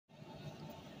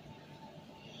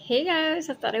Hey guys,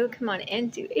 I thought I would come on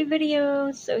and do a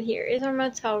video. So here is our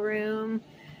motel room.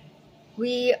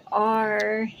 We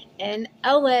are in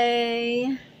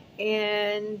LA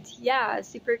and yeah,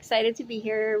 super excited to be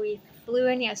here. We flew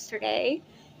in yesterday,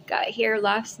 got here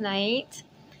last night.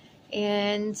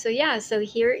 And so yeah, so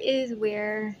here is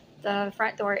where the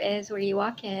front door is where you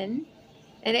walk in.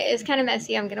 And it is kind of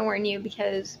messy, I'm gonna warn you,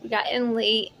 because we got in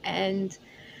late and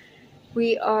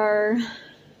we are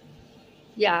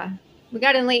yeah, we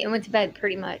got in late and went to bed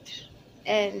pretty much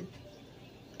and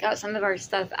got some of our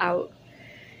stuff out.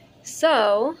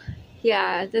 So,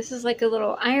 yeah, this is like a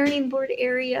little ironing board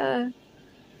area.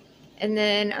 And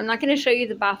then I'm not going to show you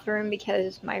the bathroom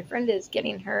because my friend is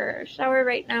getting her shower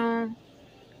right now.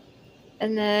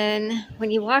 And then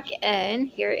when you walk in,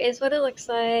 here is what it looks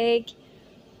like.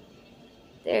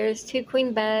 There's 2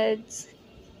 queen beds.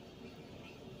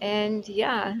 And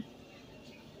yeah.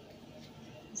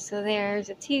 So there's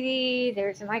a TV,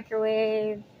 there's a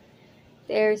microwave.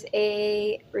 There's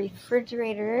a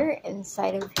refrigerator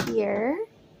inside of here.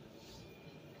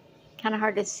 Kind of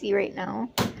hard to see right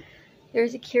now.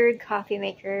 There's a Keurig coffee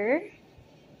maker.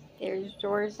 There's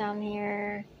drawers down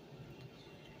here.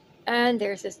 And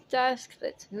there's this desk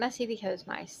that's messy because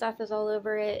my stuff is all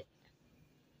over it.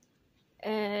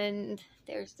 And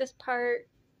there's this part.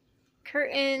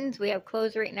 Curtains. We have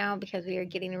clothes right now because we are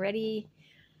getting ready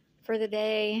for the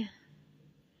day.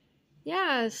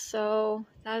 Yeah, so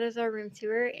that is our room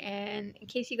tour. And in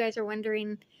case you guys are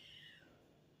wondering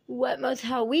what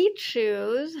motel we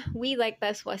choose, we like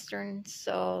Best Western,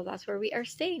 so that's where we are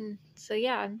staying. So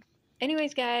yeah,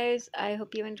 anyways guys, I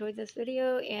hope you enjoyed this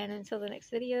video, and until the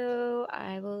next video,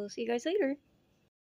 I will see you guys later.